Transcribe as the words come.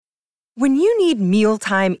When you need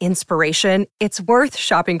mealtime inspiration, it's worth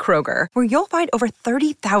shopping Kroger, where you'll find over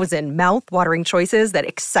 30,000 mouth-watering choices that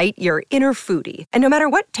excite your inner foodie. And no matter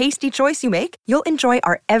what tasty choice you make, you'll enjoy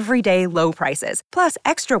our everyday low prices, plus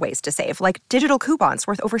extra ways to save, like digital coupons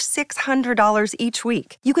worth over $600 each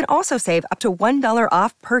week. You can also save up to $1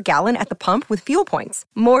 off per gallon at the pump with fuel points.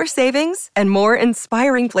 More savings and more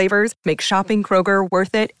inspiring flavors make shopping Kroger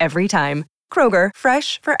worth it every time. Kroger,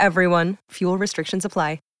 fresh for everyone. Fuel restrictions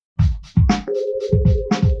apply.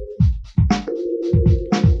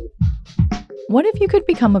 What if you could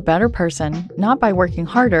become a better person, not by working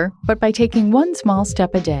harder, but by taking one small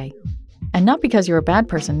step a day? And not because you're a bad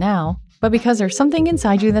person now, but because there's something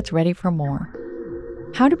inside you that's ready for more.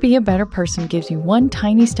 How to Be a Better Person gives you one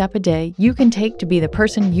tiny step a day you can take to be the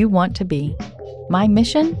person you want to be. My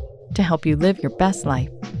mission? To help you live your best life.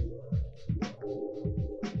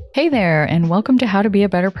 Hey there, and welcome to How to Be a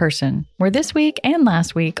Better Person, where this week and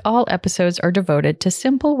last week, all episodes are devoted to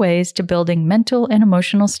simple ways to building mental and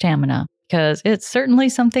emotional stamina, because it's certainly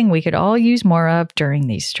something we could all use more of during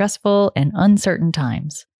these stressful and uncertain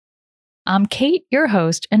times. I'm Kate, your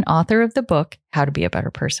host and author of the book, How to Be a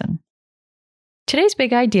Better Person. Today's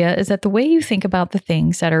big idea is that the way you think about the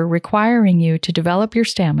things that are requiring you to develop your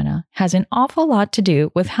stamina has an awful lot to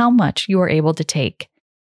do with how much you are able to take.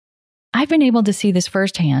 I've been able to see this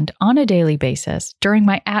firsthand on a daily basis during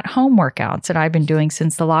my at-home workouts that I've been doing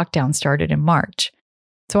since the lockdown started in March.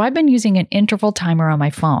 So I've been using an interval timer on my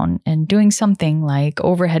phone and doing something like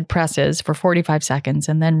overhead presses for 45 seconds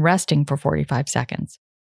and then resting for 45 seconds.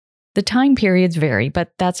 The time periods vary,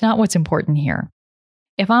 but that's not what's important here.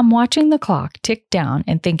 If I'm watching the clock tick down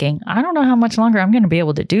and thinking, I don't know how much longer I'm going to be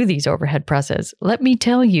able to do these overhead presses, let me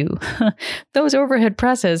tell you, those overhead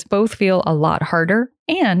presses both feel a lot harder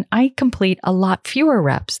and I complete a lot fewer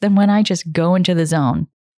reps than when I just go into the zone.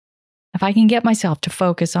 If I can get myself to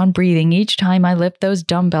focus on breathing each time I lift those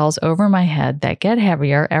dumbbells over my head that get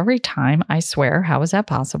heavier every time, I swear, how is that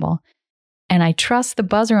possible? And I trust the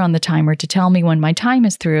buzzer on the timer to tell me when my time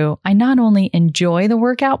is through, I not only enjoy the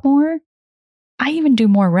workout more, I even do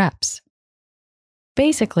more reps.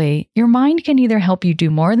 Basically, your mind can either help you do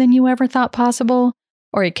more than you ever thought possible,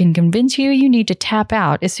 or it can convince you you need to tap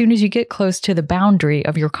out as soon as you get close to the boundary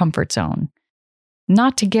of your comfort zone.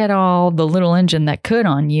 Not to get all the little engine that could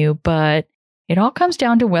on you, but it all comes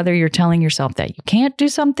down to whether you're telling yourself that you can't do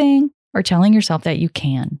something or telling yourself that you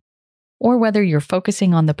can. Or whether you're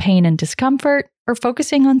focusing on the pain and discomfort or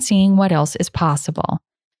focusing on seeing what else is possible.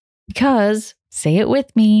 Because, say it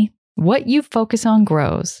with me, what you focus on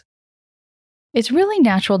grows. It's really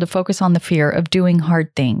natural to focus on the fear of doing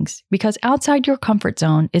hard things because outside your comfort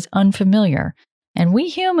zone is unfamiliar. And we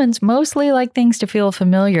humans mostly like things to feel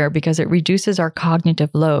familiar because it reduces our cognitive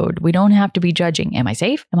load. We don't have to be judging, am I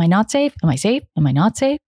safe? Am I not safe? Am I safe? Am I not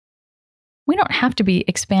safe? We don't have to be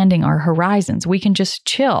expanding our horizons. We can just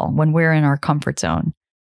chill when we're in our comfort zone.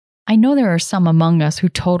 I know there are some among us who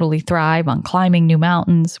totally thrive on climbing new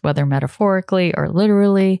mountains, whether metaphorically or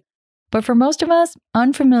literally. But for most of us,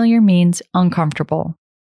 unfamiliar means uncomfortable.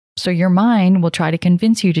 So your mind will try to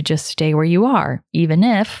convince you to just stay where you are, even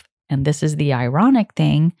if, and this is the ironic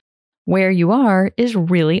thing, where you are is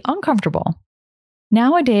really uncomfortable.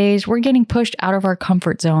 Nowadays, we're getting pushed out of our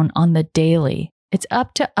comfort zone on the daily. It's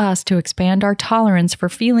up to us to expand our tolerance for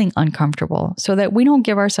feeling uncomfortable so that we don't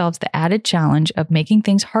give ourselves the added challenge of making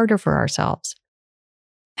things harder for ourselves.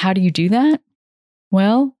 How do you do that?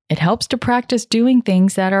 Well, it helps to practice doing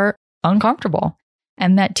things that are uncomfortable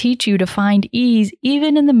and that teach you to find ease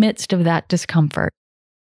even in the midst of that discomfort.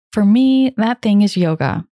 For me, that thing is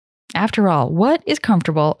yoga. After all, what is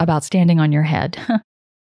comfortable about standing on your head?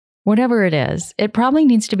 Whatever it is, it probably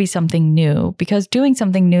needs to be something new because doing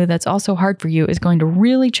something new that's also hard for you is going to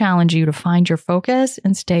really challenge you to find your focus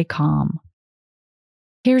and stay calm.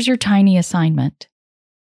 Here's your tiny assignment.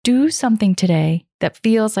 Do something today that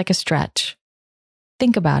feels like a stretch.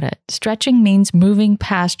 Think about it. Stretching means moving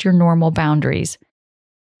past your normal boundaries.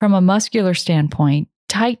 From a muscular standpoint,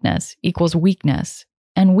 tightness equals weakness,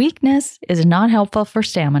 and weakness is not helpful for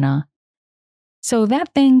stamina. So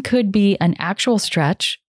that thing could be an actual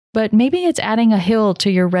stretch, but maybe it's adding a hill to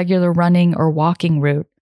your regular running or walking route,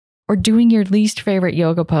 or doing your least favorite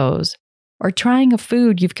yoga pose, or trying a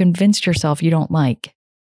food you've convinced yourself you don't like.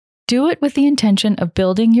 Do it with the intention of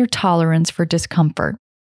building your tolerance for discomfort.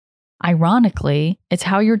 Ironically, it's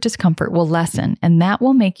how your discomfort will lessen, and that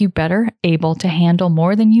will make you better able to handle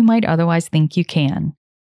more than you might otherwise think you can.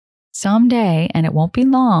 Someday, and it won't be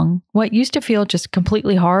long, what used to feel just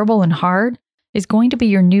completely horrible and hard is going to be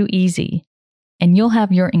your new easy, and you'll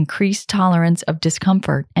have your increased tolerance of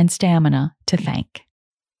discomfort and stamina to thank.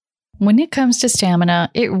 When it comes to stamina,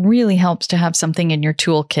 it really helps to have something in your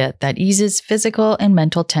toolkit that eases physical and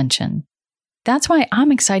mental tension. That's why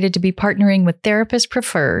I'm excited to be partnering with Therapist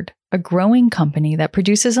Preferred, a growing company that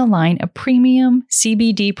produces a line of premium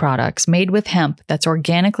CBD products made with hemp that's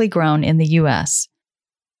organically grown in the US.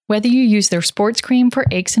 Whether you use their sports cream for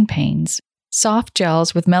aches and pains, soft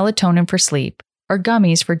gels with melatonin for sleep, or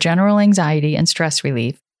gummies for general anxiety and stress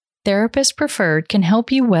relief, Therapist Preferred can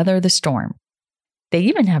help you weather the storm. They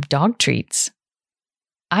even have dog treats.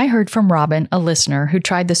 I heard from Robin, a listener who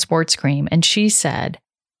tried the sports cream, and she said,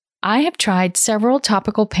 "I have tried several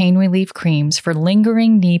topical pain relief creams for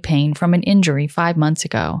lingering knee pain from an injury 5 months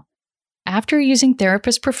ago. After using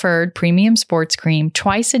Therapist Preferred Premium Sports Cream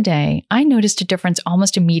twice a day, I noticed a difference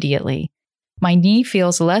almost immediately. My knee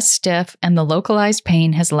feels less stiff and the localized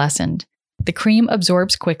pain has lessened. The cream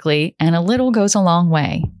absorbs quickly and a little goes a long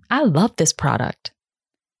way. I love this product."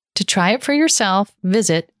 To try it for yourself,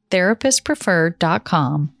 visit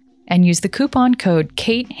therapistpreferred.com and use the coupon code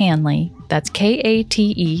Kate Hanley, that's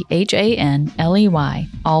KATEHANLEY,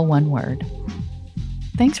 all one word.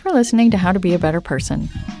 Thanks for listening to How to Be a Better Person.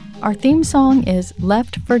 Our theme song is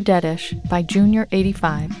Left for Deadish by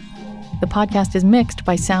Junior85. The podcast is mixed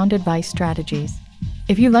by Sound Advice Strategies.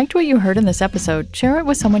 If you liked what you heard in this episode, share it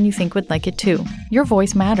with someone you think would like it too. Your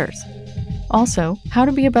voice matters. Also, How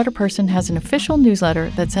to Be a Better Person has an official newsletter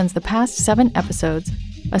that sends the past 7 episodes,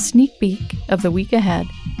 a sneak peek of the week ahead,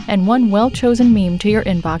 and one well-chosen meme to your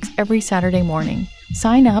inbox every Saturday morning.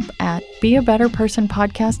 Sign up at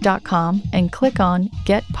beabetterpersonpodcast.com and click on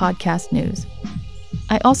Get Podcast News.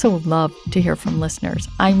 I also love to hear from listeners.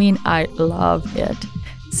 I love it.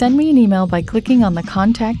 Send me an email by clicking on the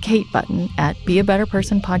Contact Kate button at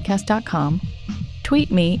beabetterpersonpodcast.com,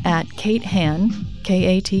 tweet me at KateHan,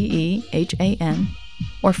 KateHan,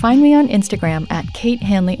 or find me on Instagram at Kate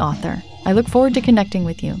Hanley Author. I look forward to connecting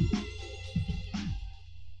with you.